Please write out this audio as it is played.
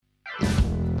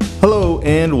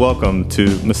and welcome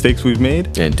to Mistakes We've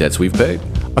Made and Debts We've Paid,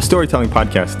 a storytelling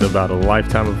podcast about a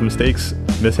lifetime of mistakes,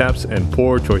 mishaps, and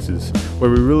poor choices, where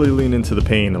we really lean into the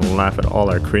pain and laugh at all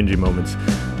our cringy moments.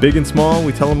 Big and small,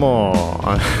 we tell them all.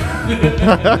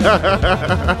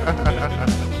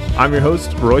 I'm your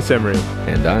host, Royce Emery.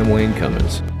 And I'm Wayne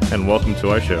Cummins. And welcome to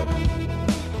our show.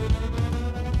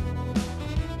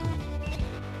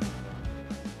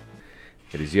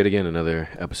 It is yet again another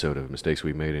episode of Mistakes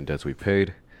We've Made and Debts We've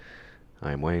Paid.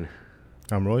 I am Wayne.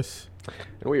 I'm Royce.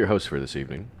 And we're your hosts for this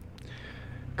evening.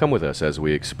 Come with us as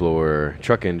we explore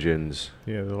truck engines.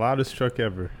 Yeah, the loudest truck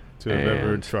ever to have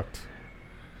ever trucked.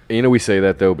 You know, we say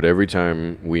that, though, but every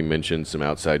time we mention some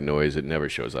outside noise, it never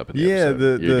shows up in the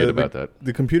episode. You're good about that.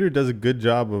 The computer does a good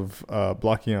job of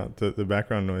blocking out the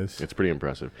background noise. It's pretty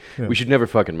impressive. Yeah. We should never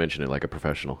fucking mention it like a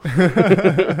professional.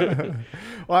 Well,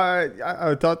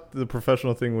 I thought the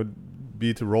professional thing would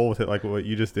be to roll with it like what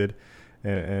you just did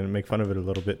and make fun of it a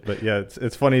little bit. But, yeah,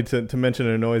 it's funny to mention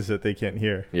a noise that they can't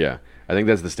hear. Yeah. I think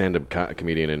that's the stand-up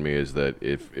comedian in me, is that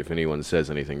if anyone says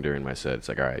anything during my set, it's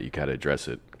like, all right, you got to address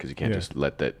it because you can't just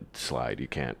let that slide. You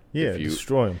can't. Yeah,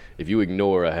 destroy them. If you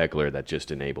ignore a heckler, that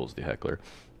just enables the heckler.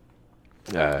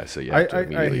 So you have to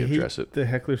immediately address it. I hate the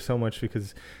heckler so much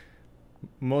because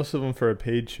most of them for a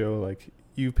paid show, like,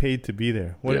 you paid to be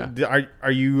there.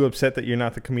 Are you upset that you're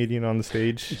not the comedian on the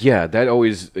stage? Yeah, that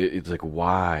always, it's like,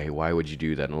 why would you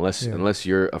do that unless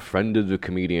you're a friend of the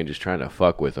comedian just trying to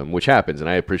fuck with them, which happens, and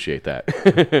I appreciate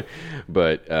that.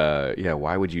 But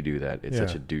why would you do that? It's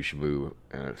such a douche move.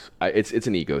 It's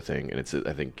an ego thing, and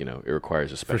I think it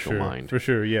requires a special mind. For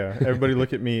sure. Yeah, everybody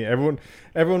look at me.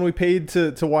 Everyone we paid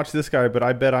to watch this guy, but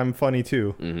I bet I'm funny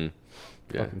too. Mm-hmm.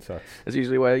 Yeah, fucking sucks. That's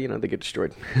usually why they get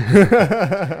destroyed.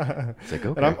 It's like,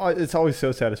 okay. And it's always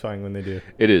so satisfying when they do.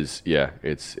 It is, yeah.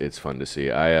 It's fun to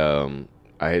see.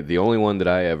 I the only one that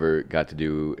I ever got to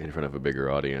do in front of a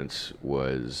bigger audience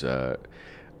was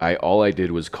all I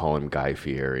did was call him Guy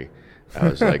Fieri. I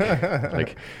was like,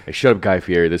 hey, shut up, Guy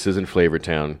Fieri. This isn't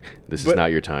Flavortown. This is not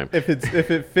your time. If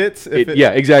it fits,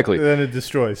 yeah, exactly. Then it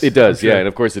destroys. It does, yeah, and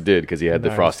of course it did because he had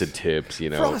the frosted tips.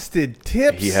 Frosted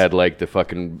tips. He had like the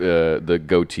fucking the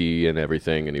goatee and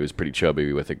everything, and he was pretty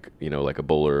chubby with like a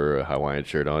bowler or a Hawaiian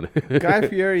shirt on. Guy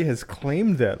Fieri has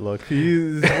claimed that look.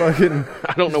 He's fucking.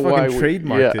 I don't know why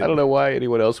trademarked it. I don't know why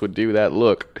anyone else would do that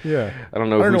look. Yeah, I don't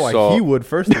know why he would.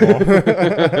 First of all,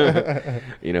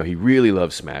 he really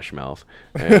loves Smash Mouth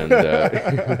and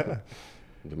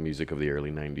the music of the early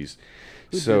 90s.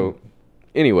 So,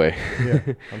 anyway.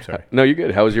 Yeah, I'm sorry. No, you're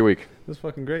good. How was your week? It was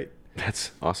fucking great. That's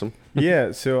awesome.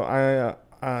 Yeah, so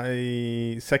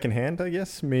I secondhand, I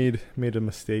guess, made a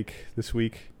mistake this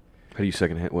week. How do you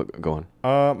secondhand? What? Go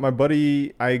on. My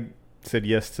buddy, I said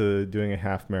yes to doing a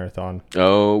half marathon.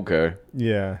 Oh, okay.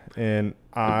 Yeah, and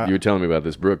you were telling me about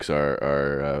this. Brooks,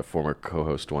 our former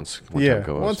co-host, once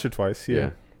or twice.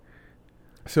 Yeah.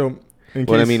 So,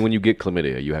 I mean, when you get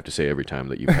chlamydia, you have to say every time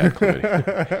that you've had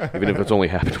chlamydia, even if it's only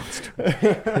happened once.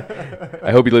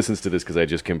 I hope he listens to this because I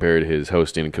just compared his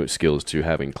hosting skills to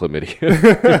having chlamydia,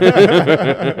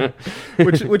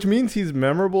 which means he's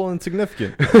memorable and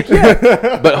significant.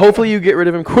 Yeah, but hopefully you get rid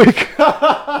of him quick.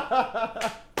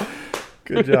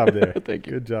 Good job there. Thank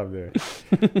you. Good job there.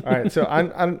 All right, so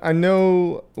I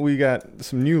know we got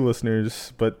some new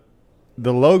listeners, but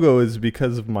the logo is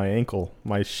because of my ankle,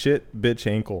 my shit bitch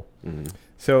ankle. Mm-hmm.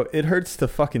 So it hurts to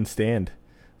fucking stand.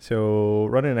 So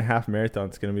running a half marathon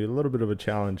is going to be a little bit of a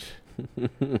challenge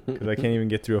because I can't even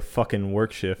get through a fucking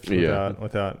work shift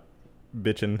without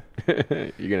bitching.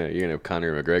 You're gonna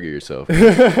Conor McGregor yourself.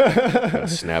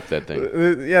 Snap that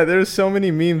thing. Yeah, there's so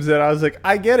many memes that I was like,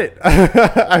 I get it.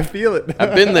 I feel it.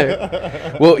 I've been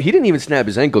there. Well, he didn't even snap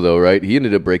his ankle though, right? He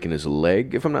ended up breaking his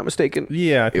leg, if I'm not mistaken.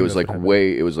 Yeah, I think it was like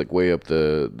way up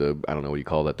the I don't know what you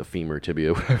call that, the femur,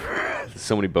 tibia, whatever.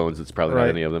 So many bones, it's probably not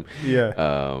any of them.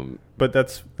 Yeah. But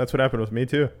that's what happened with me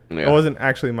too. Yeah. It wasn't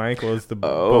actually my ankle; it was the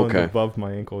bone above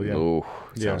my ankle. Yeah. Oh,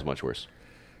 sounds much worse.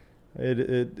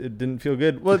 It didn't feel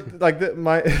good. Well, like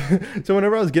so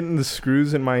whenever I was getting the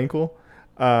screws in my ankle,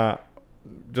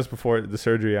 just before the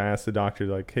surgery, I asked the doctor,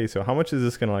 like, hey, so how much is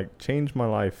this gonna like change my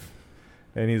life?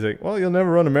 And he's like, well, you'll never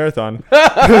run a marathon.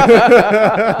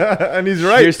 And he's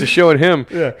right. Here's to showing him.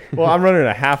 Yeah. Well, I'm running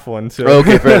a half one. So.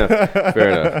 Okay, fair enough. Fair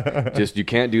enough. Just you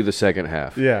can't do the second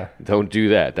half. Yeah. Don't do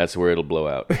that. That's where it'll blow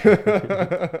out.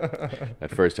 That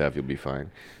first half, you'll be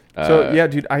fine. So, yeah,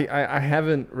 dude, I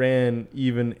haven't ran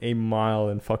even a mile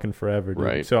in fucking forever, dude.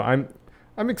 Right. So I'm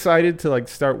excited to, like,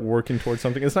 start working towards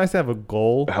something. It's nice to have a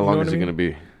goal. How long is it going to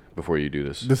be before you do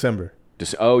this? December.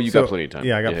 You got plenty of time.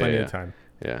 Yeah, I got plenty of time.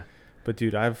 Yeah. But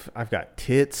dude, I've got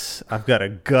tits. I've got a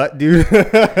gut, dude.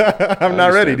 I'm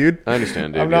not ready, dude. I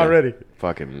understand, dude. I'm not ready.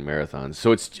 Fucking marathons.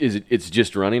 So it's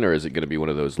just running, or is it going to be one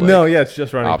of those? Like, no, yeah, it's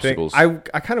just running. Obstacles. I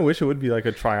kind of wish it would be like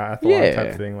a triathlon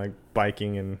type thing, like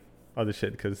biking and other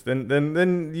shit. Because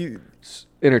then you it's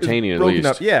entertaining it's at least.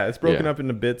 Up, yeah, it's broken up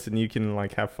into bits, and you can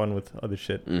like have fun with other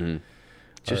shit. Mm-hmm.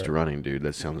 Just running, dude.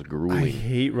 That sounds grueling. I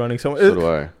hate running so much. So do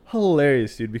I.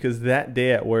 Hilarious, dude. Because that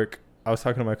day at work, I was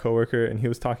talking to my coworker, and he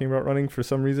was talking about running for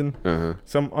some reason,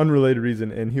 some unrelated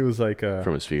reason, and he was like,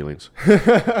 from his feelings.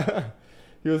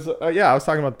 He was, I was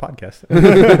talking about the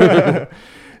podcast.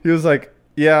 He was like,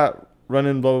 yeah,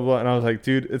 running, blah blah blah, and I was like,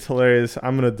 dude, it's hilarious.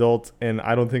 I'm an adult, and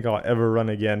I don't think I'll ever run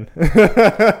again.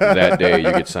 That day,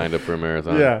 you get signed up for a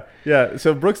marathon. Yeah.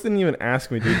 So Brooks didn't even ask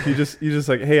me, dude. He just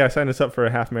like, hey, I signed us up for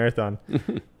a half marathon. I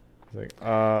was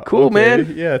like, cool, okay.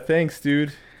 man. Yeah, thanks,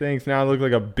 dude. Thanks. Now I look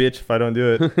like a bitch if I don't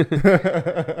do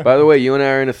it. By the way, you and I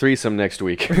are in a threesome next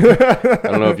week. I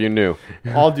don't know if you knew.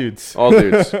 All dudes. All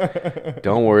dudes.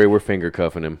 Don't worry, we're finger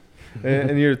cuffing him.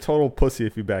 And you're a total pussy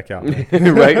if you back out.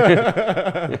 Right?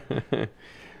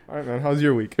 All right, man. How's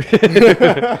your week?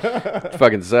 It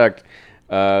fucking sucked.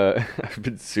 I've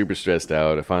been super stressed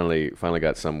out. I finally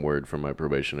got some word from my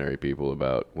probationary people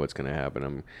about what's going to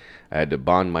happen. I had to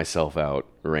bond myself out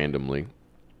randomly.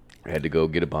 I had to go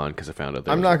get a bond because I found out.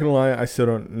 I'm not gonna lie, I still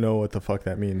don't know what the fuck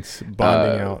that means.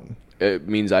 Bonding out. It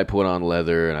means I put on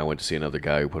leather, and I went to see another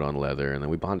guy who put on leather, and then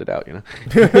we bonded out. You know.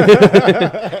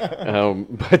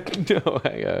 But no,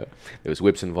 there was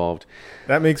whips involved.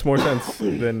 That makes more sense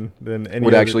than any.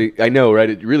 Would actually, I know,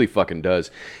 right? It really fucking does.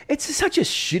 It's such a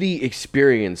shitty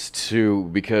experience too,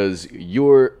 because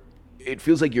it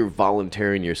feels like you're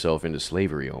volunteering yourself into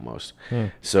slavery almost.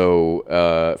 So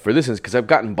for this instance, because I've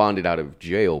gotten bonded out of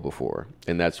jail before,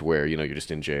 and that's where, you're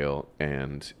just in jail,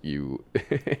 and you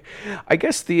I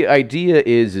guess the idea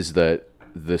is that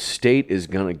the state is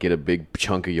gonna get a big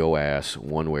chunk of your ass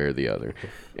one way or the other,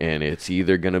 and it's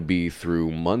either gonna be through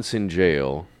months in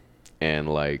jail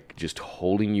and like just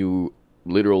holding you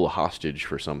literal hostage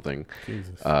for something,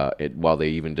 while they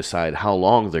even decide how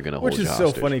long they're going to hold you hostage. Which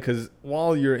is so funny, because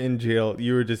while you're in jail,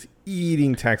 you were just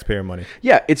eating taxpayer money.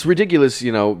 Yeah, it's ridiculous,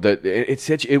 that it's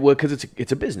such because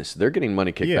it's a business. They're getting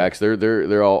money kickbacks. Yeah.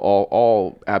 They're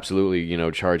all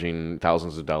absolutely charging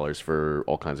thousands of dollars for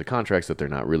all kinds of contracts that they're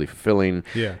not really fulfilling.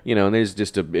 Yeah, and there's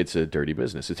just it's a dirty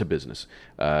business. It's a business.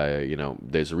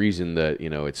 There's a reason that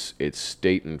it's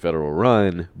state and federal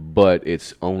run, but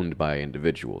it's owned by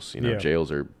individuals. Jails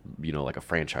are like a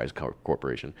franchise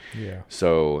corporation. Yeah.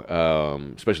 So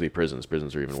especially prisons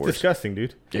are even worse. Disgusting,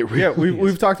 dude. It really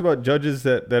we've talked about judges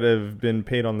that have been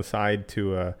paid on the side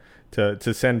to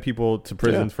send people to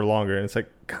prisons for longer, and it's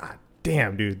like, God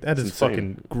damn, dude, that is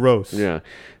fucking gross. Yeah.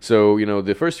 So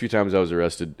the first few times I was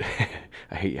arrested,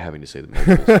 I hate having to say the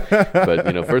multiples,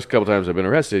 but first couple times I've been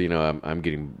arrested, I'm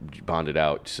getting bonded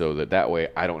out so that way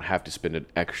I don't have to spend an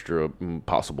extra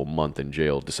possible month in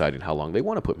jail deciding how long they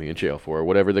want to put me in jail for, or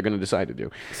whatever they're going to decide to do.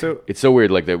 So it's so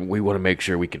weird, like that. We want to make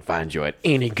sure we can find you at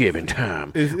any given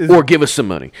time, or give us some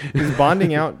money. Is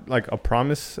bonding out like a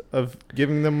promise of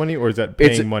giving them money, or is that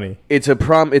paying money? It's a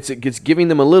It's giving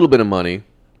them a little bit of money.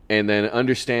 And then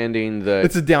understanding that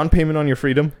it's a down payment on your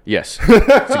freedom. Yes,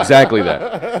 it's exactly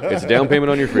that. It's a down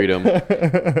payment on your freedom,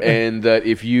 and that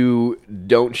if you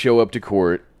don't show up to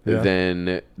court,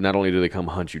 then not only do they come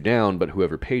hunt you down, but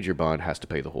whoever paid your bond has to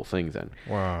pay the whole thing. Then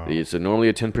it's normally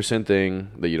a 10%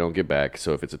 thing that you don't get back.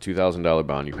 So if it's a $2,000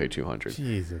 bond, you pay $200.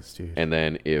 Jesus, dude. And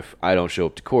then if I don't show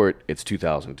up to court, it's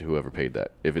 $2,000 to whoever paid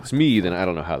that. If it's me, then I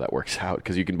don't know how that works out,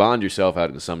 because you can bond yourself out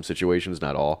in some situations,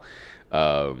 not all.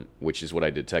 Which is what I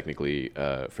did technically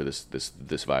for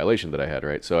this violation that I had,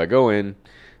 right? So I go in,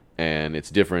 and it's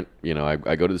different. I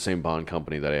go to the same bond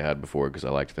company that I had before because I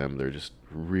liked them. They're just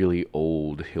really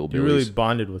old hillbillies. You really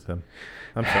bonded with them.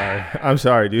 I'm sorry. I'm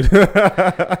sorry, dude.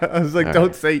 I was like,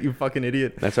 don't say it, you fucking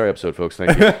idiot. That's our episode, folks.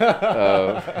 Thank you.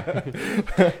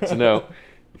 So no,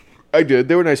 I did.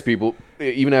 They were nice people.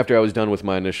 Even after I was done with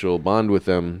my initial bond with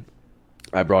them,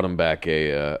 I brought him back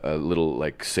a little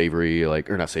like savory,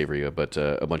 or not savory, but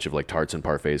a bunch of like tarts and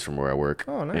parfaits from where I work.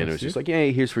 Oh, nice. And it was just like,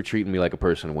 hey, here's for treating me like a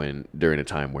person when during a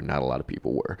time where not a lot of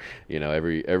people were.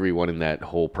 Everyone in that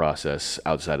whole process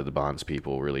outside of the bonds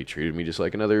people really treated me just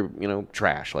like another,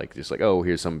 trash. Like just like, oh,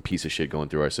 here's some piece of shit going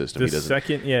through our system. He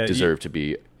doesn't deserve to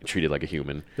be treated like a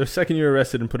human. The second you're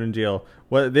arrested and put in jail,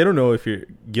 they don't know if you're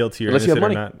guilty or innocent or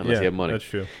not. Unless you have money. That's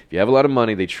true. If you have a lot of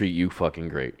money, they treat you fucking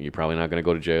great. You're probably not going to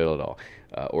go to jail at all.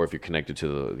 Or if you're connected to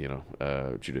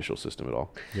the judicial system at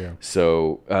all. Yeah.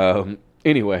 So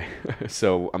anyway,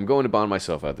 so I'm going to bond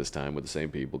myself out this time with the same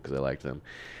people because I liked them,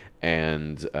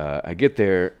 And I get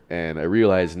there, and I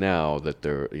realize now that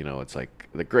they're, it's like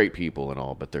they're great people and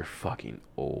all, but they're fucking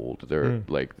old. They're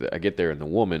like, I get there, and the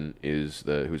woman who's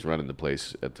running the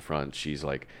place at the front. She's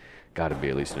like, got to be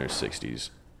at least in her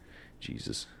 60s.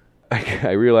 Jesus.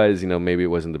 I realize, maybe it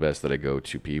wasn't the best that I go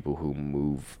to people who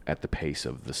move at the pace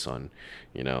of the sun,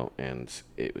 and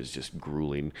it was just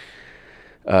grueling.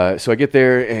 So I get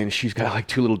there, and she's got like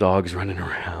 2 little dogs running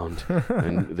around,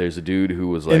 and there's a dude who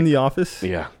was like in the office.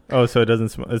 Yeah. Oh, so it doesn't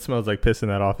smell. It smells like piss in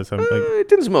that office. It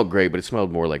didn't smell great, but it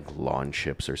smelled more like lawn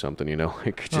chips or something,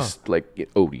 like just like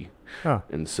odie. Oh.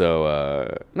 And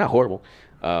so not horrible,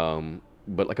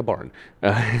 but like a barn.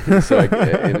 So I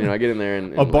get in there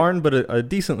and a barn, but a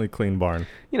decently clean barn.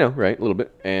 Right, a little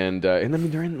bit. And I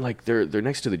mean, they're in like they're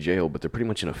next to the jail, but they're pretty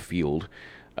much in a field.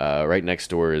 Right next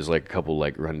door is like a couple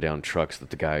like rundown trucks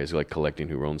that the guy is like collecting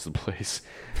who owns the place,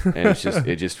 and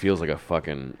it just feels like a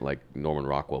fucking like Norman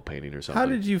Rockwell painting or something. How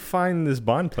did you find this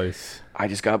bond place?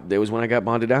 It was when I got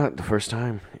bonded out the first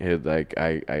time.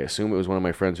 I assume it was one of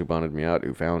my friends who bonded me out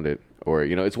who found it, or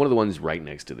it's one of the ones right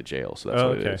next to the jail. So that's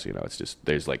what it is. It's just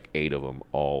there's like 8 of them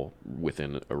all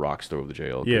within a rock's throw of the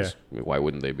jail. Yeah. I mean, why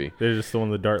wouldn't they be? They're just the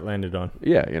one the dart landed on.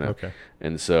 Yeah, Okay.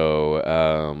 And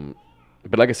so.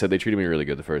 But like I said, they treated me really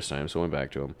good the first time, so I went back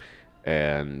to them.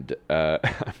 And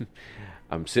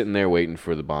I'm sitting there waiting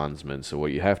for the bondsman. So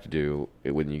what you have to do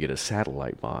when you get a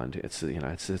satellite bond, it's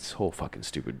this whole fucking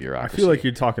stupid bureaucracy. I feel like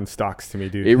you're talking stocks to me,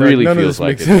 dude. It really feels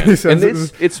like it. And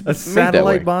it's a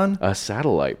satellite bond. A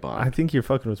satellite bond. I think you're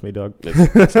fucking with me, dog.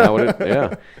 That's not what it.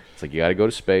 Yeah. It's like you got to go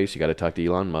to space. You got to talk to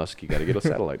Elon Musk. You got to get a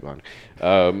satellite bond.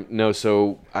 No,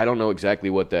 so I don't know exactly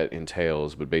what that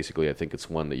entails, but basically I think it's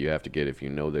one that you have to get if you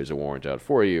know there's a warrant out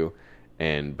for you,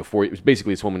 and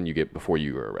it's one you get before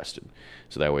you are arrested.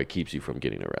 So that way it keeps you from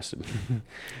getting arrested.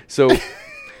 So,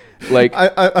 like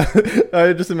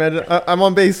I just imagine I'm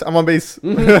on base.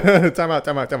 Mm-hmm. Time out.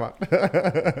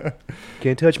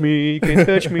 Can't touch me.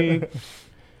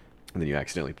 And then you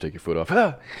accidentally take your foot off.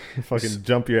 Fucking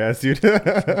jump your ass, dude.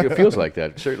 It feels like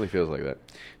that. It certainly feels like that.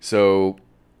 So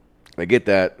I get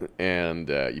that, and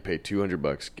you pay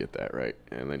 $200, get that, right?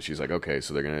 And then she's like, okay,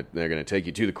 so they're gonna take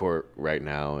you to the court right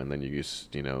now, and then you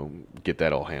just get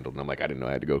that all handled. And I'm like, I didn't know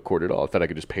I had to go to court at all. I thought I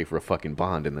could just pay for a fucking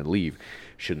bond and then leave.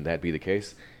 Shouldn't that be the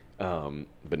case?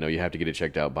 But no, you have to get it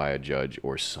checked out by a judge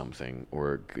or something,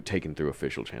 or taken through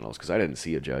official channels. Because I didn't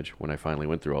see a judge when I finally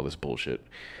went through all this bullshit.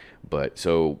 But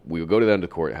so we would go down to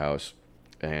the courthouse,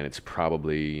 and it's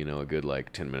probably, a good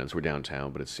like 10 minutes. We're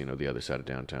downtown, but it's, the other side of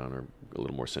downtown or a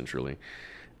little more centrally.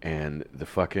 And the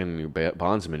fucking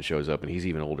bondsman shows up, and he's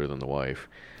even older than the wife.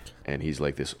 And he's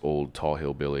like this old, tall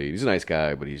hillbilly. He's a nice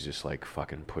guy, but he's just like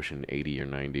fucking pushing 80 or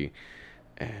 90.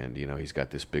 And, he's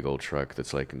got this big old truck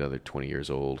that's like another 20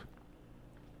 years old.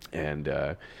 And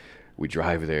we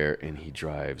drive there, and he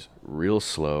drives real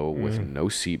slow with no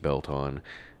seatbelt on.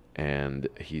 And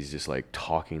he's just like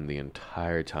talking the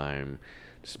entire time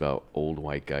just about old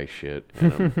white guy shit.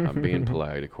 And I'm being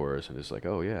polite, of course, and just like,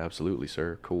 oh, yeah, absolutely,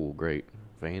 sir. Cool, great,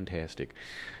 fantastic.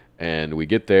 And we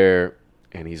get there,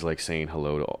 and he's like saying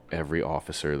hello to every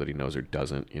officer that he knows or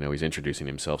doesn't. He's introducing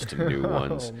himself to new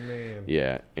ones. Oh, man.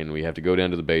 Yeah, and we have to go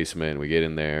down to the basement. We get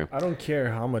in there. I don't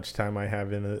care how much time I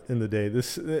have in the day.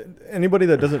 Anybody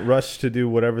that doesn't rush to do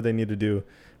whatever they need to do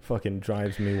fucking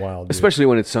drives me wild, dude. Especially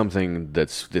when it's something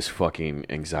that's this fucking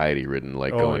anxiety ridden,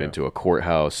 like going into a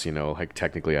courthouse, like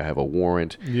technically I have a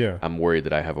warrant. Yeah. I'm worried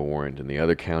that I have a warrant in the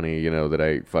other county, that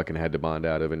I fucking had to bond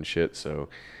out of and shit, so,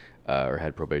 or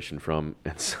had probation from.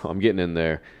 And so I'm getting in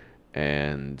there,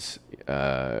 and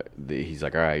he's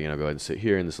like, all right, go ahead and sit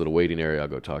here in this little waiting area. I'll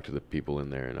go talk to the people in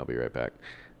there, and I'll be right back.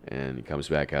 And he comes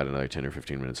back out another 10 or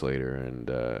 15 minutes later,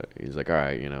 and he's like, all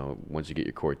right, once you get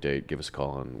your court date, give us a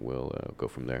call, and we'll go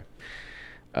from there.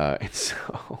 And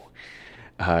so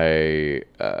I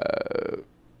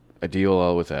deal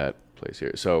all with that place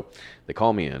here. So they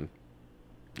call me in,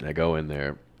 and I go in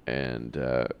there, and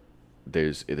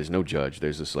there's no judge.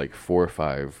 There's this like 4 or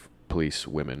 5 police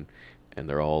women, and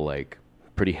they're all like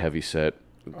pretty heavy set,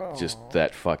 just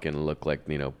that fucking look like,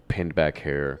 pinned back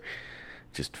hair,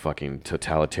 just fucking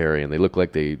totalitarian. They look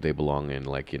like they belong in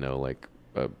like, like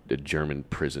a German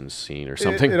prison scene or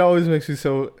something. It always makes me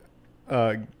so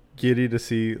giddy to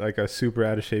see like a super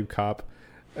out of shape cop.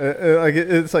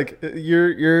 It's like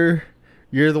you're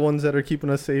the ones that are keeping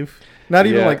us safe. Not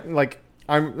even like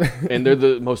I'm. And they're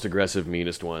the most aggressive,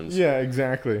 meanest ones. Yeah,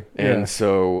 exactly. And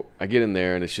so I get in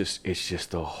there, and it's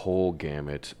just the whole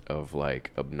gamut of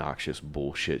like obnoxious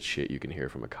bullshit shit you can hear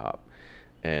from a cop.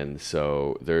 And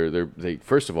so they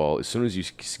first of all, as soon as you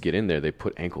get in there, they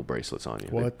put ankle bracelets on you.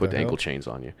 What they put the ankle hell? chains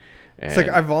on you. It's like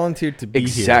I volunteered to be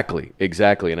here.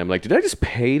 Exactly. And I'm like, did I just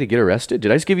pay to get arrested?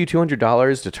 Did I just give you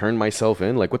 $200 to turn myself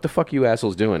in? Like, what the fuck are you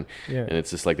assholes doing? Yeah. And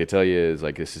it's just like they tell you is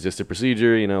like, this is just a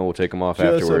procedure. You know, we'll take them off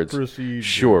afterwards. A procedure.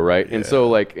 Sure, right? Yeah. And so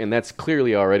like, and that's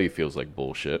clearly already feels like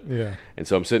bullshit. Yeah. And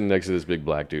so I'm sitting next to this big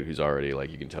black dude who's already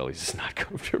like, you can tell he's just not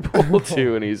comfortable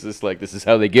too. And he's just like, this is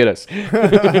how they get us.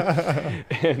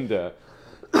 And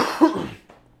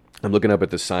I'm looking up at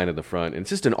the sign at the front, and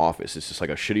it's just an office. It's just like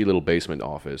a shitty little basement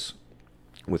office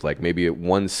with like maybe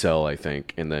one cell, I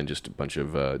think, and then just a bunch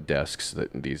of desks that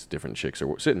these different chicks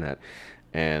are sitting at.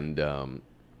 And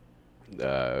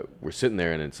we're sitting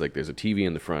there, and it's like there's a TV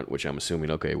in the front, which I'm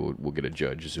assuming, okay, we'll get a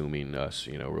judge zooming us,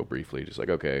 you know, real briefly, just like,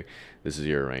 okay, this is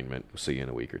your arraignment. We'll see you in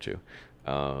a week or two.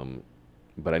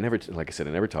 But I never, like I said,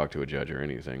 I never talked to a judge or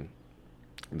anything.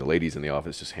 The ladies in the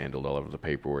office just handled all of the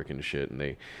paperwork and shit, and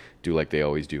they do like they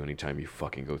always do anytime you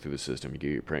fucking go through the system. You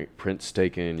get your prints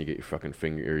taken, you get your fucking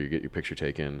finger, or you get your picture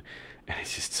taken, and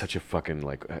it's just such a fucking,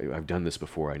 like, I've done this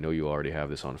before. I know you already have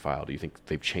this on file. Do you think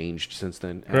they've changed since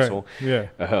then, asshole? Yeah.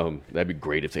 That'd be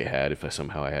great if they had, if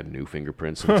somehow I had new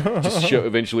fingerprints. And just show,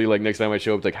 eventually, like, next time I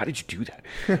show up, like, how did you do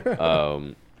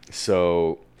that?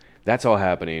 So that's all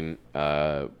happening.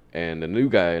 And a new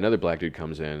guy, another black dude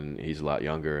comes in. He's a lot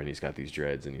younger, and he's got these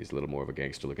dreads, and he's a little more of a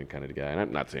gangster-looking kind of guy. And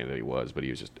I'm not saying that he was, but he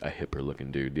was just a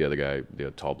hipper-looking dude. The other guy,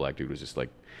 the tall black dude, was just like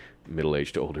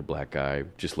middle-aged, older black guy.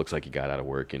 Just looks like he got out of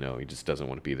work, you know. He just doesn't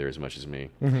want to be there as much as me.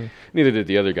 Mm-hmm. Neither did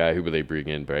the other guy who they bring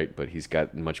in, right? But he's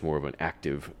got much more of an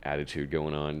active attitude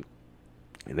going on.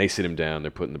 And they sit him down.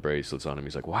 They're putting the bracelets on him.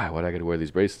 He's like, why'd I got to wear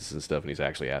these bracelets and stuff? And he's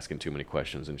actually asking too many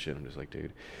questions and shit. I'm just like,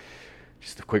 dude,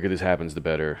 just the quicker this happens, the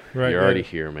better. Right, You're already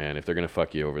here, man. If they're going to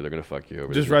fuck you over, they're going to fuck you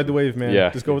over. Just ride the wave, man.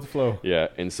 Yeah. Just go with the flow. Yeah.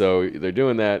 And so they're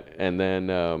doing that, and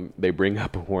then they bring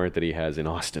up a warrant that he has in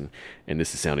Austin. And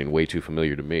this is sounding way too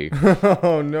familiar to me.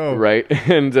 Oh, no. Right?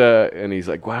 And he's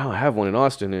like, wow, I have one in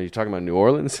Austin. And you're talking about New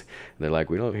Orleans? And they're like,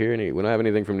 we don't have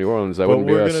anything from New Orleans. That wouldn't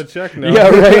be us. But we're going to check now. Yeah,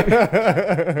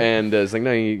 right? And it's like,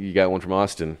 no, you got one from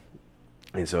Austin.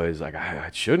 And so he's like, I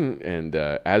shouldn't. And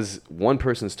as one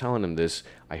person's telling him this,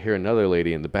 I hear another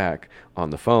lady in the back on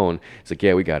the phone. It's like,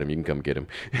 yeah, we got him. You can come get him.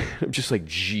 I'm just like,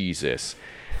 Jesus.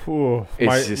 Ooh,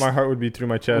 my heart would be through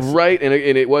my chest. Right, and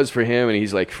it was for him, and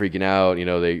he's like freaking out. You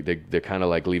know, they're kind of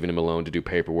like leaving him alone to do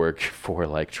paperwork for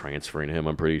like transferring him.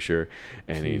 I'm pretty sure,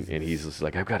 and he's just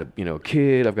like, I've got a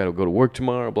kid. I've got to go to work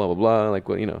tomorrow. Blah blah blah. Like,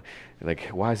 well, like,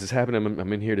 why is this happening?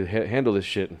 I'm in here to handle this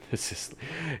shit. It's just,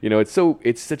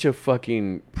 it's such a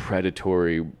fucking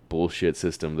predatory bullshit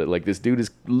system that like this dude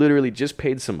is literally just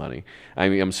paid some money. I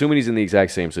mean, I'm assuming he's in the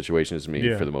exact same situation as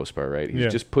me for the most part, right?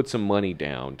 He's just put some money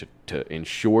down to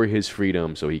ensure his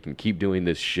freedom so he can keep doing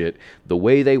this shit the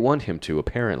way they want him to,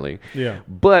 apparently. Yeah.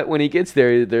 But when he gets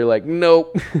there, they're like,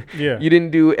 nope. Yeah. You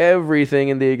didn't do everything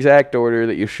in the exact order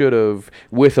that you should have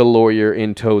with a lawyer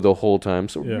in tow the whole time,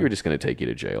 so we're just going to take you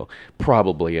to jail,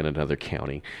 probably in another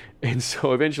county. And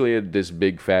so eventually this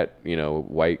big fat,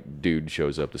 white dude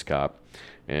shows up, this cop.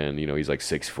 And, he's like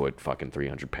 6 foot, fucking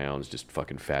 300 pounds, just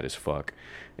fucking fat as fuck.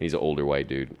 And he's an older white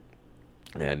dude.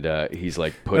 And he's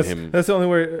like, that's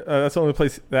the only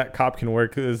place that cop can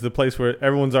work, is the place where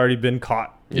everyone's already been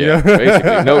caught. Yeah,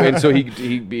 basically. No, and so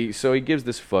he gives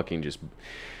this fucking just.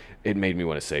 It made me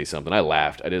want to say something. I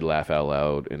laughed. I did laugh out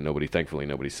loud, and thankfully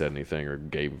nobody said anything or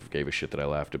gave a shit that I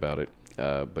laughed about it.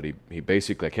 But he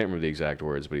basically, I can't remember the exact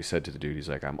words, but he said to the dude, he's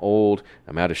like, I'm old,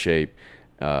 I'm out of shape.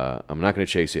 I'm not going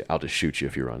to chase you. I'll just shoot you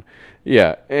if you run.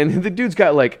 Yeah. And the dude's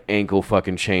got like ankle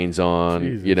fucking chains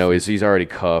on, Jesus. He's already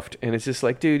cuffed. And it's just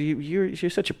like, dude, you're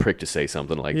such a prick to say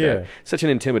something like that. Such an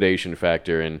intimidation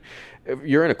factor. And if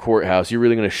you're in a courthouse, you're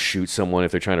really going to shoot someone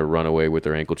if they're trying to run away with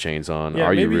their ankle chains on.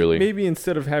 Yeah, you really? Maybe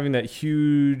instead of having that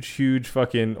huge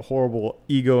fucking horrible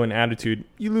ego and attitude,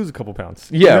 you lose a couple pounds.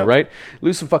 Yeah, right?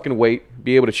 Lose some fucking weight,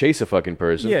 be able to chase a fucking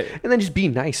person. Yeah. And then just be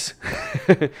nice.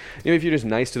 If you're just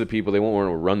nice to the people, they won't want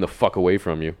to run the fuck away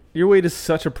from you. Your weight is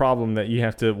such a problem that you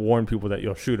have to warn people that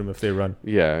you'll shoot them if they run.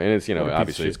 Yeah, and it's,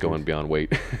 obviously it's going beyond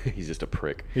weight. He's just a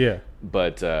prick. Yeah.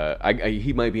 But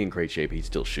he might be in great shape. He'd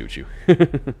still shoot you.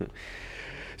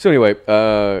 So anyway,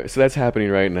 so that's happening,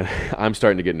 right? And I'm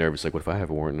starting to get nervous. Like, what if I have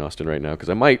a warrant in Austin right now? Because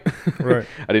I might. Right.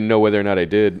 I didn't know whether or not I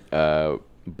did.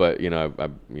 But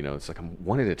it's like I'm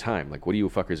one at a time. Like, what do you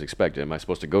fuckers expect? Am I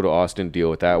supposed to go to Austin, deal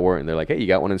with that warrant? And they're like, hey, you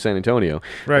got one in San Antonio.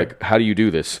 Right. Like, how do you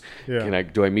do this? Yeah.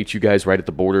 Do I meet you guys right at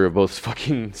the border of both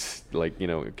fucking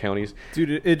counties?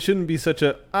 Dude, it shouldn't be such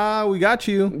a we got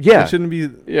you. Yeah. It shouldn't be.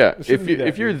 Yeah.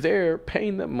 If you're there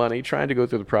paying them money, trying to go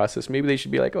through the process, maybe they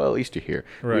should be like, well, at least you're here.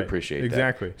 Right. We appreciate that.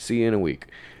 Exactly. See you in a week.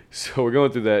 So we're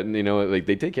going through that, and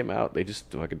they take him out. They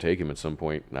just fucking take him at some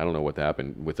point. I don't know what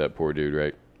happened with that poor dude,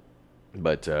 right?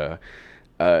 But so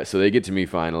they get to me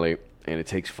finally, and it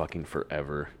takes fucking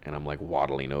forever, and I'm like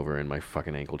waddling over in my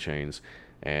fucking ankle chains,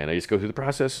 and I just go through the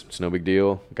process. It's no big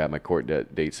deal. Got my court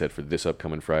date set for this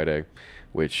upcoming Friday,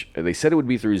 which they said it would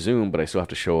be through Zoom, but I still have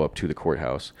to show up to the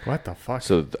courthouse. What the fuck?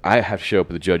 So I have to show up,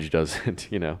 but the judge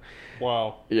doesn't, you know.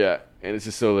 Wow. Yeah, and it's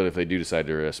just so that if they do decide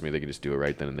to arrest me, they can just do it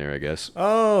right then and there, I guess.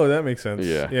 Oh, that makes sense.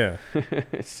 Yeah. Yeah.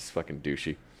 It's just fucking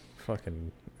douchey.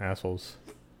 Fucking assholes.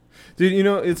 Dude, you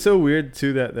know, it's so weird,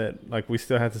 too, that like, we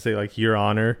still have to say, like, Your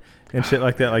Honor and shit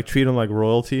like that. Like, treat them like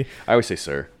royalty. I always say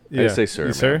sir. Yeah. I just say sir,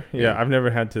 man. Sir? Yeah, I've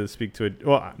never had to speak to it.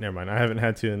 Well, never mind. I haven't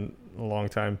had to in a long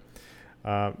time.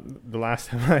 The last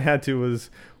time I had to was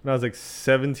when I was like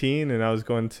 17 and I was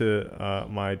going to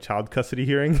my child custody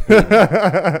hearing.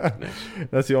 Nice.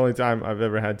 That's the only time I've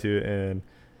ever had to. And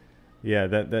yeah,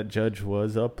 that judge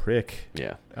was a prick.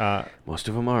 Yeah. Most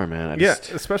of them are, man. Yeah,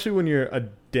 especially when you're a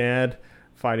dad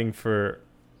fighting for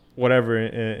whatever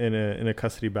in a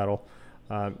custody battle.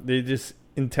 They just,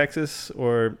 in Texas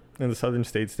or in the southern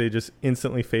states, they just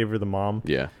instantly favor the mom.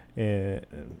 Yeah.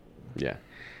 And yeah.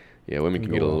 Yeah, women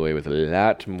can get away with a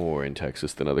lot more in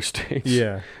Texas than other states.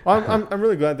 Yeah. I'm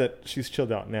really glad that she's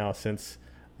chilled out now since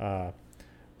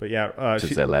but yeah,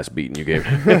 since that last beating you gave.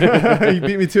 You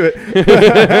beat me to it.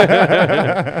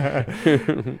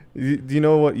 Do you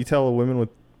know what you tell a woman with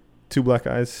two black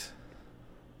eyes?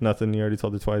 Nothing. You already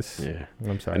told it twice. Yeah.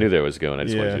 I'm sorry. I knew there was going. I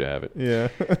just wanted you to have it. Yeah.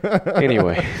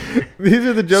 Anyway. These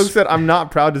are the jokes that I'm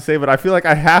not proud to say, but I feel like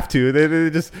I have to.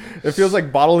 They just, it feels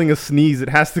like bottling a sneeze. It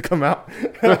has to come out.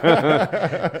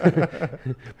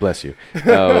 Bless you.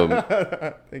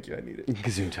 Thank you. I need it.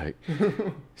 Gesundheit.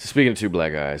 So speaking of two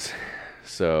black eyes,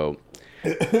 so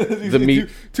the meat.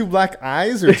 Two black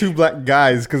eyes or two black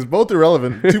guys? Because both are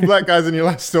relevant. Two black guys in your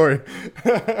last story.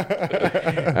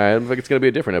 I think it's going to be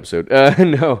a different episode.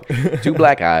 No, two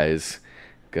black eyes.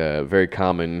 Very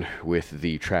common with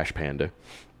the trash panda.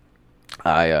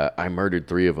 I murdered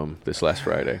 3 of them this last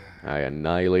Friday. I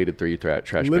annihilated 3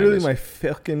 trash pandas. Literally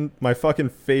my fucking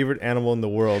favorite animal in the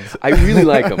world. I really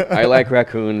like them. I like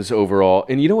raccoons overall.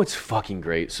 And you know what's fucking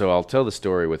great? So I'll tell the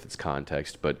story with its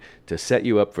context, but to set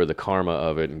you up for the karma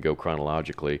of it and go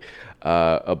chronologically,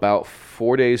 about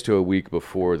 4 days to a week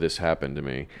before this happened to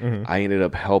me, I ended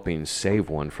up helping save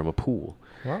one from a pool.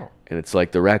 Wow. And it's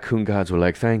like the raccoon gods were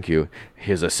like, thank you.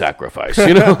 Here's a sacrifice.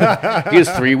 You know, here's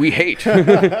 3 we hate.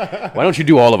 Why don't you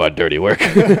do all of our dirty work?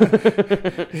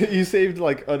 You saved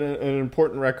like an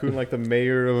important raccoon, like the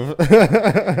mayor of.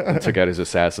 Took out his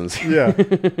assassins. Yeah.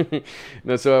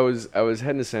 No, so I was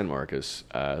heading to San Marcos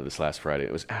this last Friday.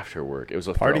 It was after work. It was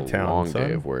a party town, long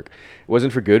day of work. It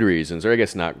wasn't for good reasons, or I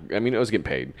guess not. I mean, I was getting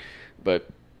paid, but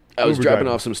I was dropping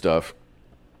off some stuff.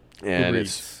 And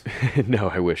it's no,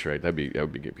 I wish, right? I would be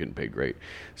getting paid great.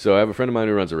 So I have a friend of mine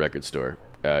who runs a record store,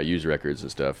 used records and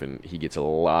stuff, and he gets a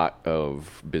lot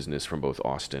of business from both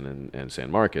Austin and San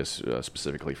Marcos,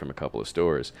 specifically from a couple of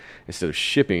stores. Instead of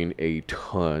shipping a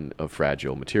ton of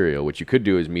fragile material, which you could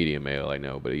do as medium mail, I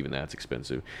know, but even that's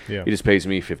expensive. Yeah. He just pays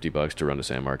me $50 to run to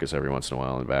San Marcos every once in a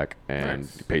while and back, and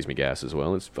he pays me gas as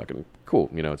well. It's fucking cool.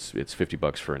 You know, it's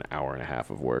 $50 for an hour and a half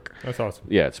of work. That's awesome.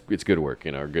 Yeah, it's good work,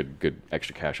 you know, good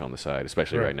extra cash on the side,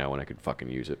 especially right now when I could fucking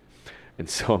use it. And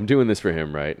so I'm doing this for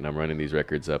him, right? And I'm running these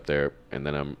records up there, and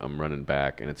then I'm running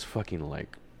back, and it's fucking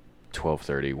like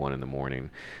 12:30, 1 in the morning,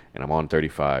 and I'm on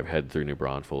 35, head through New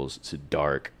Braunfels. It's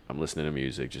dark. I'm listening to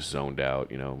music, just zoned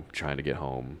out, you know, trying to get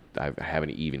home. I haven't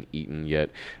even eaten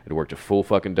yet. I'd worked a full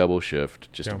fucking double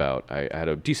shift, just about. I had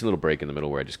a decent little break in the middle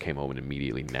where I just came home and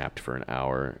immediately napped for an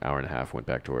hour and a half, went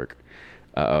back to work.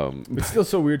 It's still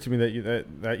so weird to me that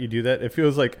you do that. It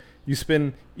feels like you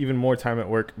spend even more time at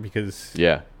work because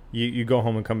you go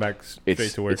home and come back straight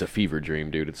to work. It's a fever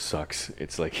dream, dude. It sucks.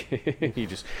 It's like you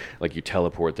just like you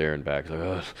teleport there and back. It's like,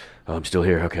 oh, I'm still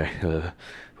here. Okay,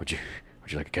 would you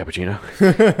like a cappuccino?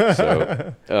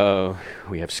 So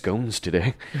we have scones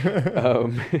today.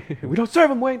 We don't serve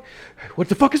them, Wayne. What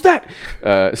the fuck is that?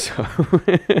 So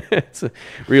it's a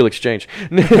real exchange.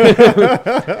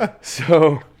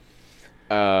 So.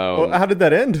 Well, how did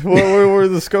that end? What were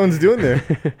the scones doing there?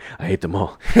 I ate them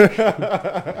all.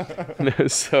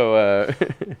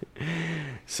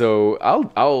 So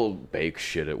I'll bake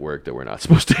shit at work that we're not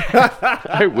supposed to have.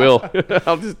 I will.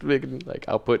 I'll just make it, like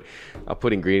I'll put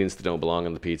ingredients that don't belong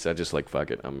on the pizza. I just like fuck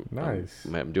it. I'm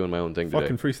doing my own thing today.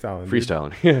 Fucking freestyling.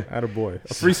 Freestyling. Yeah. Attaboy.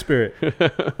 A free spirit.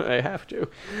 I have to.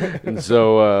 And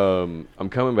so I'm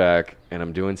coming back and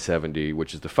I'm doing 70,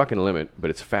 which is the fucking limit, but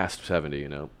it's a fast 70, you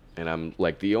know. And I'm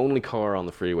like the only car on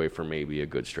the freeway for maybe a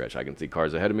good stretch. I can see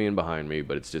cars ahead of me and behind me,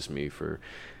 but it's just me for,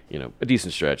 you know, a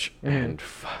decent stretch. And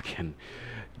fucking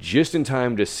just in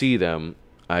time to see them,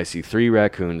 I see 3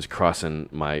 raccoons crossing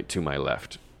to my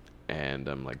left, and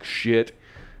I'm like, shit,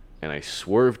 and I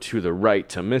swerve to the right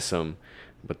to miss them.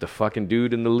 But the fucking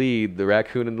dude in the lead, the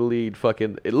raccoon in the lead,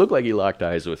 it looked like he locked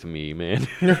eyes with me, man.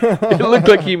 It looked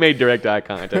like he made direct eye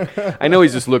contact. I know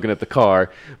he's just looking at the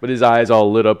car, but his eyes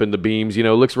all lit up in the beams,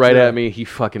 looks right at me. He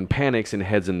fucking panics and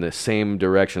heads in the same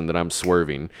direction that I'm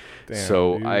swerving. Damn,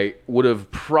 so dude. I would have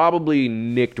probably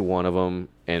nicked one of them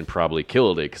and probably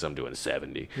killed it because I'm doing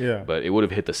 70. Yeah. But it would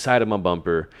have hit the side of my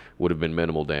bumper, would have been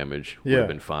minimal damage, would have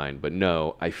been fine. But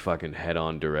no, I fucking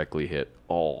head-on directly hit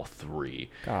all 3.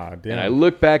 God damn. And I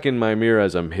look back in my mirror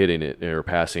as I'm hitting it or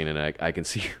passing, and I can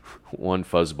see one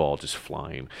fuzzball just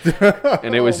flying.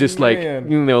 And it was just like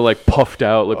puffed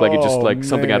out, looked like it just like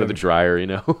something out of the dryer,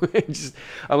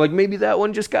 I'm like, maybe that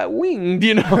one just got winged,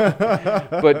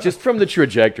 But just from the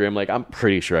trajectory, I'm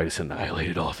pretty sure I just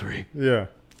annihilated all 3. Yeah.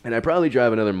 And I probably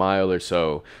drive another mile or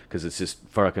so because it's just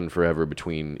fucking forever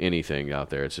between anything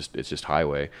out there. It's just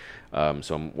highway.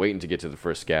 So I'm waiting to get to the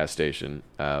first gas station.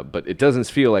 But it doesn't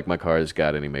feel like my car has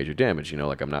got any major damage.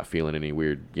 Like I'm not feeling any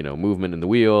weird, movement in the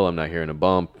wheel. I'm not hearing a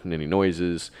bump, any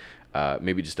noises.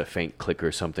 Maybe just a faint click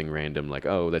or something random, like,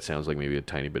 oh, that sounds like maybe a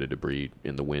tiny bit of debris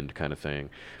in the wind kind of thing.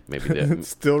 Maybe that.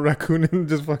 Still raccooning,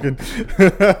 just fucking.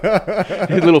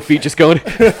 His little feet just going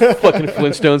fucking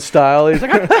Flintstone style. He's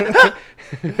like,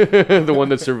 the one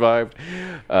that survived.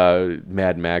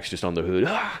 Mad Max just on the hood.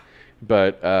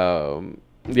 But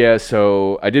yeah,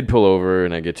 so I did pull over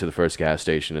and I get to the first gas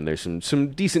station, and there's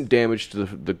some decent damage to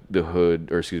the hood,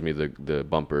 or excuse me, the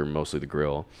bumper, mostly the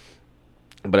grill.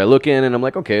 But I look in and I'm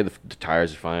like, okay, the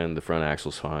tires are fine, the front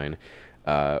axle's fine.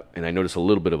 And I notice a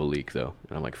little bit of a leak though,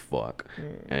 and I'm like, fuck.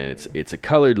 And it's a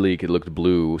colored leak. It looked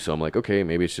blue, so I'm like, okay,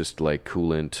 maybe it's just like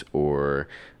coolant or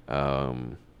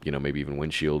maybe even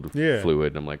windshield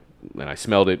fluid. And I'm like, and I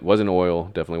smelled it. Wasn't oil,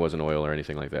 definitely wasn't oil or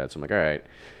anything like that. So I'm like, all right.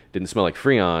 Didn't smell like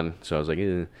Freon, so I was like,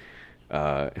 eh.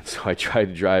 And so I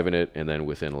tried driving it, and then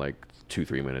within like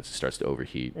 2-3 minutes, it starts to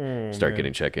overheat,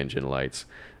 getting check engine lights.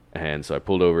 And so I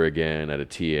pulled over again at a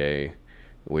TA,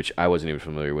 which I wasn't even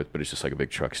familiar with, but it's just like a big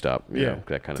truck stop, you know,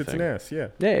 that kind of thing. It's an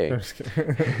ass, yeah. Hey,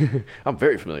 no, I'm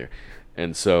very familiar.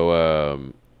 And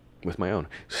so, with my own.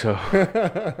 So,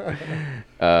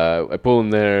 I pull in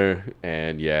there,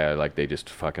 and yeah, like they just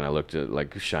fucking, I looked at,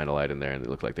 like, shine a light in there, and it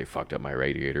looked like they fucked up my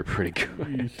radiator pretty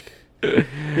good.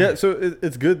 Yeah, so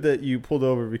it's good that you pulled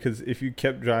over, because if you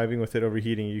kept driving with it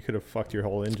overheating, you could have fucked your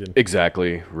whole engine.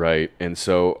 Exactly, right. And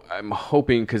so I'm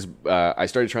hoping, because I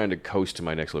started trying to coast to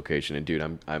my next location, and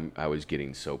dude, I was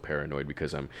getting so paranoid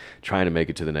because I'm trying to make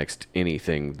it to the next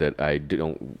anything that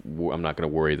I'm not going to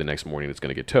worry the next morning it's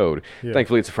going to get towed. Yeah.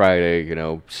 Thankfully, it's a Friday,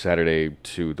 Saturday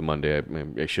to the Monday.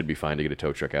 I should be fine to get a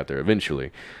tow truck out there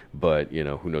eventually, but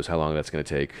who knows how long that's going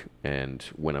to take and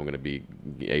when I'm going to be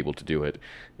able to do it.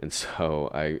 And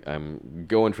so I'm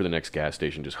going for the next gas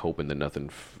station, just hoping that nothing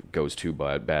goes too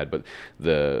bad. But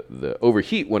the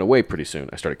overheat went away pretty soon.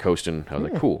 I started coasting. I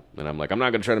was like, cool. And I'm like, I'm not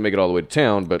going to try to make it all the way to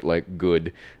town, but like,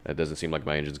 good. That doesn't seem like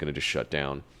my engine's going to just shut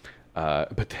down.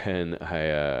 But then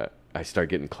I start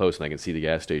getting close, and I can see the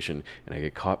gas station, and I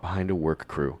get caught behind a work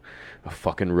crew, a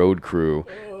fucking road crew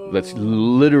that's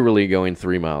literally going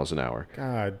 3 miles an hour.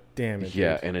 God damn it.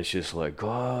 Yeah, dude. and it's just like,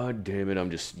 God damn it, I'm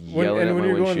just yelling at my windshield. And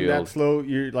when you're going that slow,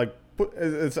 you're like,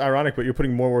 it's ironic, but you're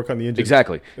putting more work on the engine.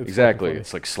 Exactly.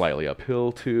 It's like slightly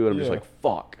uphill, too, and I'm just like,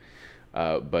 fuck.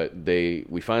 But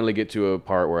we finally get to a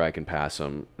part where I can pass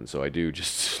them, and so I do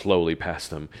just slowly pass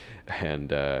them.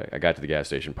 And I got to the gas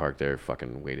station, parked there,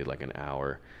 fucking waited like an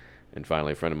hour. And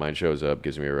finally, a friend of mine shows up,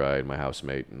 gives me a ride, my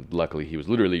housemate. And luckily, he was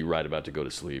literally right about to go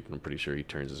to sleep. I'm pretty sure he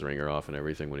turns his ringer off and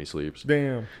everything when he sleeps.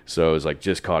 Damn. So it was like,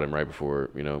 just caught him right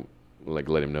before, like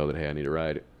let him know that, hey, I need a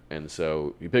ride. And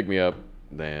so he picked me up,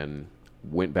 then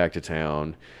went back to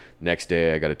town. Next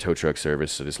day, I got a tow truck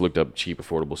service. I just looked up cheap,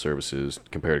 affordable services,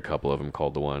 compared a couple of them,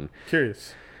 called the one.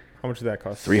 Curious. How much did that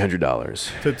cost?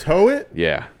 $300. To tow it?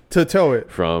 Yeah. To tow it?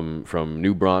 From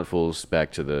New Braunfels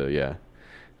back to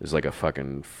it was like a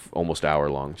fucking almost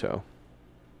hour-long tow.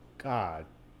 God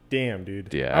damn,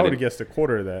 dude. Yeah, I would have guessed a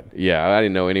quarter of that. Yeah, I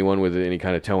didn't know anyone with any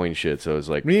kind of towing shit, so it was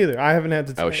like... Me either. I haven't had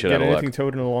to get anything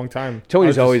towed in a long time. Towing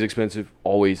is always expensive.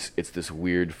 Always. It's this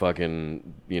weird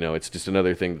fucking... it's just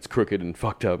another thing that's crooked and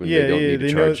fucked up, and they don't need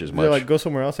to charge as much. They're like, go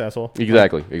somewhere else, asshole.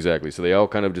 Exactly. So they all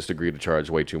kind of just agree to charge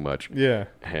way too much. Yeah.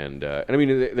 And I mean,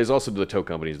 there's also the tow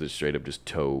companies that straight up just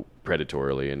tow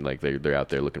predatorily, and like they're out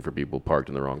there looking for people parked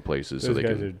in the wrong places, so they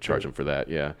can charge them for that.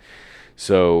 Yeah.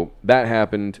 So that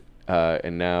happened.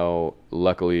 And now,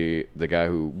 luckily, the guy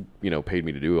who, paid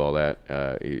me to do all that,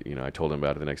 I told him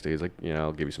about it the next day. He's like,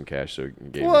 I'll give you some cash. So he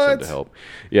gave me some to help.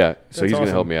 Yeah. So he's going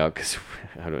to help me out because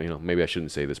I don't, maybe I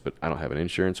shouldn't say this, but I don't have an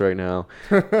insurance right now.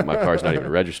 My car's not even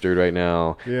registered right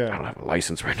now. Yeah. I don't have a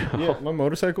license right now. Yeah. My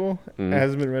motorcycle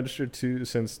hasn't been registered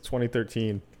since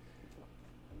 2013.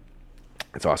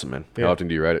 It's awesome, man. Yeah. How often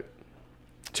do you ride it?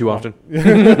 Too often?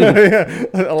 Yeah,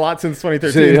 a lot since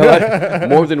 2013.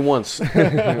 More than once,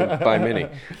 by many.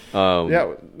 It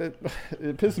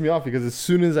pisses me off because as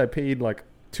soon as I paid like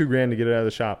 $2,000 to get it out of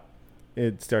the shop,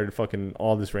 it started fucking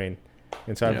all this rain,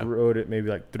 and so I've rode it maybe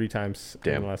like 3 times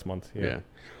in the last month. Yeah.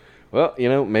 Well,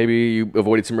 maybe you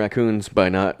avoided some raccoons by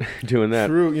not doing that.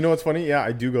 True. You know what's funny? Yeah,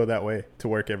 I do go that way to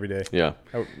work every day. Yeah.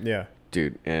 Yeah.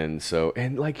 Dude, and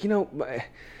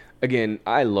again,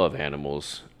 I love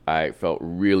animals. I felt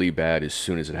really bad as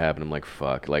soon as it happened. I'm like,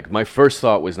 fuck. Like, my first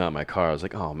thought was not my car. I was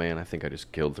like, oh, man, I think I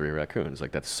just killed 3 raccoons.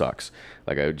 Like, that sucks.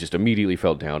 Like, I just immediately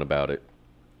felt down about it.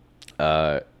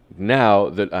 Now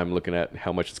that I'm looking at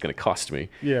how much it's going to cost me,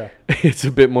 it's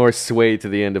a bit more swayed to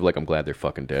the end of, like, I'm glad they're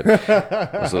fucking dead.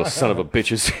 Those little son of a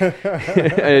bitches.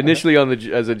 Initially,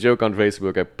 as a joke on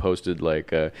Facebook, I posted,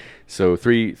 like,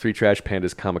 three trash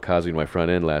pandas kamikazing my front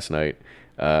end last night.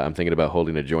 I'm thinking about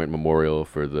holding a joint memorial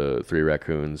for the 3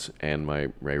 raccoons and my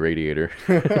radiator.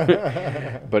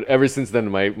 But ever since then,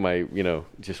 my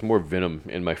just more venom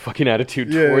in my fucking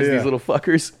attitude towards these little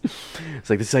fuckers. It's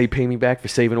like, this is how you pay me back for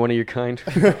saving one of your kind.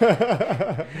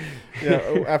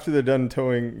 After they're done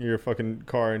towing your fucking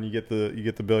car and you get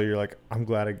the bill, you're like, I'm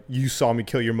glad you saw me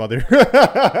kill your mother.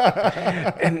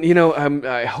 And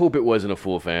I hope it wasn't a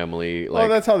full family. Like,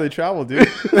 that's how they travel, dude.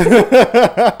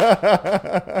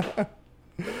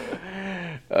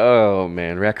 Oh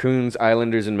man, raccoons,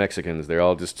 islanders, and Mexicans, they're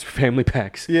all just family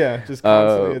packs. Yeah, just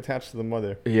constantly attached to the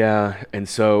mother. Yeah, and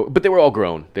so, but they were all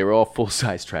grown. They were all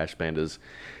full-size trash pandas.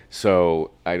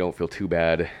 So I don't feel too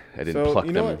bad. I didn't pluck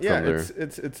them from their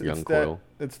young coil.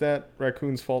 It's that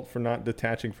raccoon's fault for not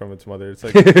detaching from its mother. It's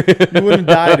like, you wouldn't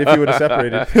have died if you would have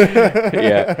separated.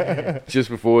 Yeah. Just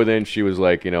before then, she was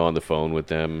like, on the phone with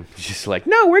them. She's like,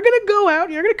 no, we're going to go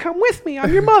out. You're going to come with me.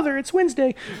 I'm your mother. It's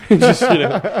Wednesday. Just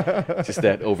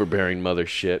that overbearing mother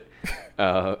shit.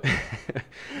 But,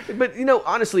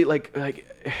 honestly, like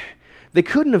they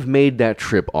couldn't have made that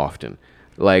trip often.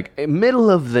 Like, middle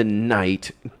of the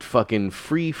night, fucking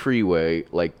freeway,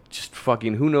 like, just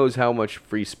fucking who knows how much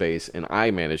free space, and I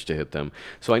managed to hit them.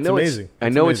 So I know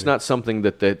it's not something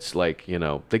that's like,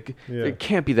 there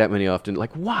can't be that many often.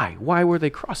 Like, why? Why were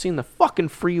they crossing the fucking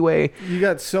freeway? You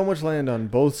got so much land on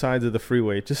both sides of the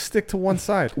freeway. Just stick to one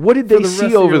side. What did they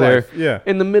see over there? Yeah.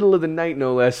 In the middle of the night,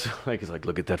 no less. Like, it's like,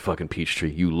 look at that fucking peach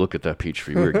tree. You look at that peach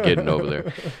tree. We're getting over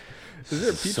there. Is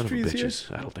there peach trees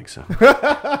here? I don't think so.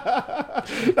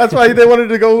 That's why they wanted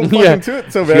to go fucking to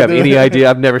it so bad. Do you have any idea?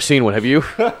 I've never seen one. Have you?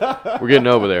 We're getting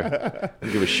over there. I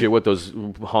don't give a shit what those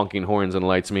honking horns and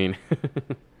lights mean.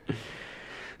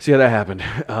 See how that happened.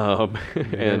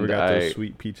 And got those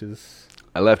sweet peaches.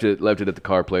 I left it at the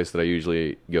car place that I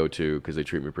usually go to because they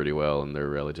treat me pretty well and they're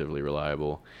relatively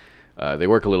reliable. They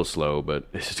work a little slow, but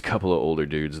it's just a couple of older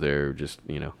dudes there. Just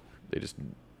they just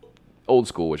old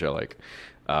school, which I like.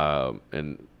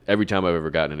 And every time I've ever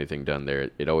gotten anything done there,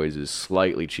 it always is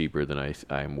slightly cheaper than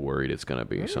I'm worried it's going to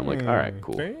be. So I'm like, all right,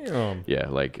 cool. Damn. Yeah,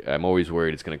 like, I'm always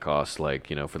worried it's going to cost, like,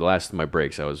 for the last of my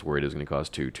brakes, I was worried it was going to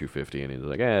cost $250, and he was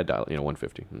like,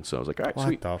 $150. And so I was like, all right,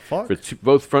 sweet. What the fuck? For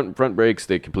both front brakes,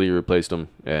 they completely replaced them,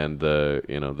 and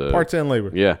the parts and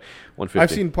labor. Yeah, $150.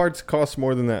 I've seen parts cost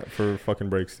more than that for fucking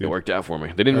brakes, dude. It worked out for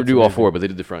me. They didn't do all 4, but they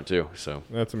did the front too. So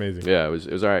that's amazing. Yeah, it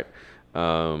was all right.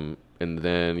 And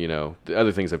then, the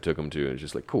other things I've took them to, it's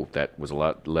just like, cool, that was a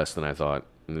lot less than I thought.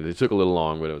 And they took a little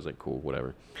long, but I was like, cool,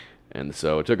 whatever. And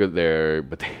so I took it there,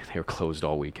 but they were closed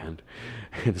all weekend.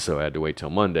 And so I had to wait till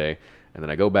Monday. And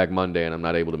then I go back Monday, and I'm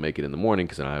not able to make it in the morning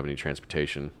because I don't have any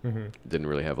transportation. Mm-hmm. Didn't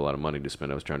really have a lot of money to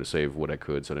spend. I was trying to save what I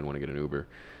could, so I didn't want to get an Uber.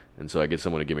 And so I get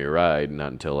someone to give me a ride,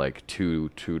 not until like 2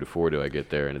 to 4 do I get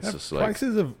there. And it's just like...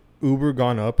 Prices of Uber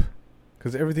gone up?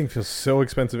 Because everything feels so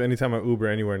expensive anytime I Uber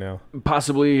anywhere now.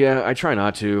 Possibly, yeah. I try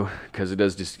not to because it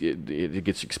does just it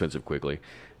gets expensive quickly.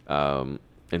 And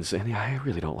I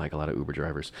really don't like a lot of Uber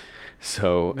drivers.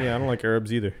 So yeah, I don't like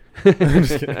Arabs either. I'm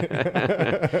just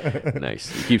kidding.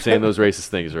 Nice. You keep saying those racist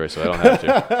things, right? So I don't have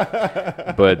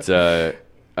to.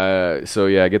 But so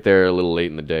yeah, I get there a little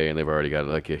late in the day, and they've already got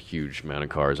like a huge amount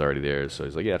of cars already there. So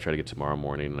he's like, "Yeah, I'll try to get tomorrow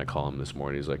morning." And I call him this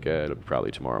morning. He's like, "Yeah, it'll be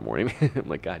probably tomorrow morning." I'm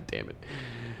like, "God damn it."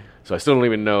 So I still don't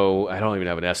even know. I don't even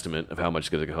have an estimate of how much it's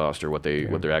going to cost or what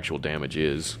their actual damage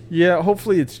is. Yeah,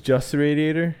 hopefully it's just the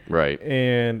radiator. Right.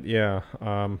 And yeah,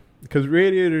 because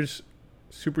radiators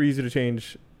super easy to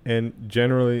change and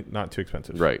generally not too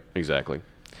expensive. Right, exactly.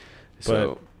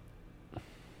 So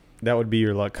that would be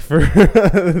your luck for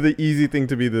the easy thing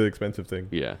to be the expensive thing.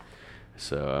 Yeah.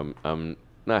 So I'm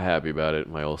not happy about it.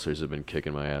 My ulcers have been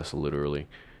kicking my ass literally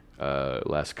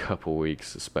last couple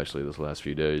weeks, especially this last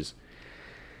few days.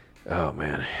 Oh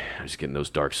man, I'm just getting those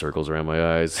dark circles around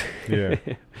my eyes. Yeah.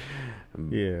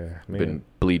 Yeah, man. Been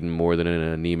bleeding more than an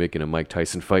anemic in a Mike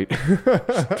Tyson fight.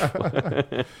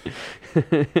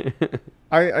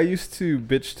 I used to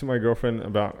bitch to my girlfriend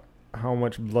about how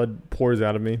much blood pours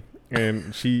out of me,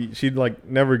 and she'd like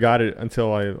never got it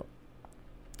until I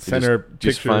sent her a picture.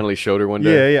 Just finally showed her one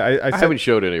day. Yeah. I haven't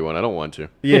showed anyone. I don't want to.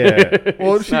 Yeah,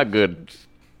 well, it's not good.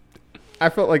 I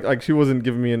felt like she wasn't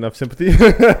giving me enough sympathy.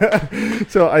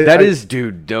 So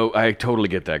dude. No, I totally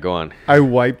get that. Go on. I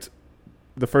wiped.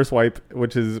 The first wipe,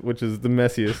 which is the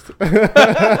messiest.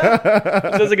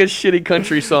 Sounds like a shitty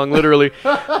country song, literally.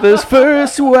 This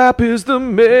first wipe is the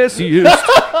messiest.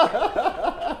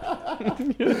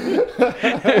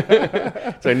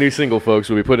 It's our new single, folks.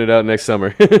 We'll be putting it out next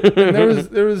summer.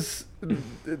 there was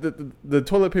the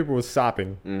toilet paper was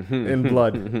sopping in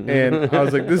blood, and I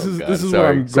was like, "This is what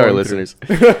I'm going Sorry, listeners.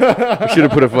 We should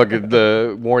have put a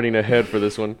fucking warning ahead for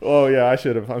this one. Oh yeah, I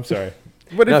should have. I'm sorry.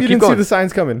 But if you didn't see the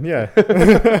signs coming, yeah.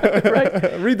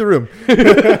 Right. Read the room.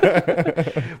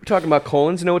 We're talking about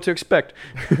colons, know what to expect.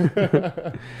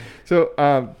 So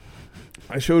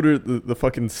I showed her the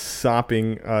fucking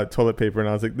sopping toilet paper, and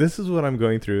I was like, this is what I'm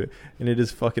going through, and it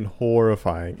is fucking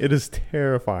horrifying. It is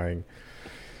terrifying.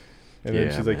 And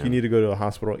then she's like, you need to go to the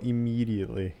hospital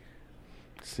immediately.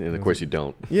 And of course you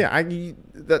don't. Yeah,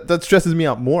 that stresses me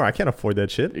out more. I can't afford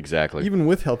that shit. Exactly. Even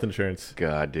with health insurance.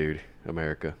 God, dude.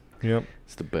 America. Yep.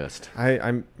 It's the best.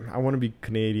 I want to be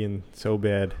Canadian so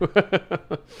bad.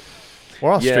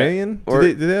 Or Australian. Yeah,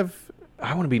 do they have?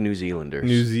 I want to be New Zealanders.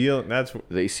 New Zealand.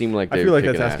 They seem like I feel like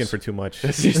that's asking for too much.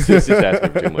 It's just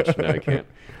asking for too much. No, I can't.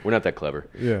 We're not that clever.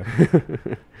 Yeah.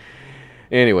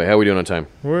 Anyway, how are we doing on time?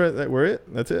 We're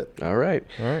it. That's it. All right.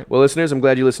 Well, listeners, I'm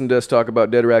glad you listened to us talk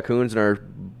about dead raccoons and our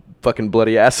fucking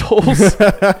bloody assholes.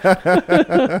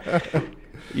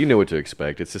 You know what to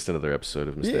expect. It's just another episode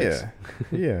of Mistakes.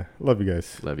 Yeah. Love you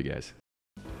guys. Love you guys.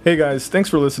 Hey guys, thanks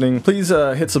for listening. Please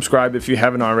hit subscribe if you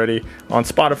haven't already on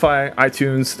Spotify,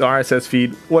 iTunes, the RSS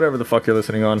feed, whatever the fuck you're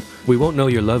listening on. We won't know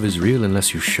your love is real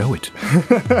unless you show it.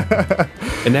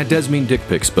 And that does mean dick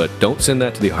pics, but don't send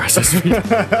that to the RSS feed.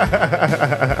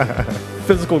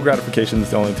 Physical gratification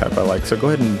is the only type I like, so go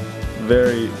ahead and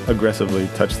very aggressively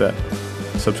touch that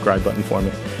subscribe button for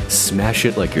me. Smash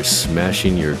it like you're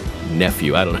smashing your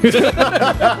nephew. I don't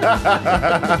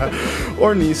know.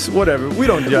 Or niece, whatever. We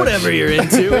don't judge. Whatever you're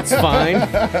into, it's fine.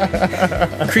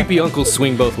 Creepy uncles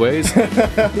swing both ways.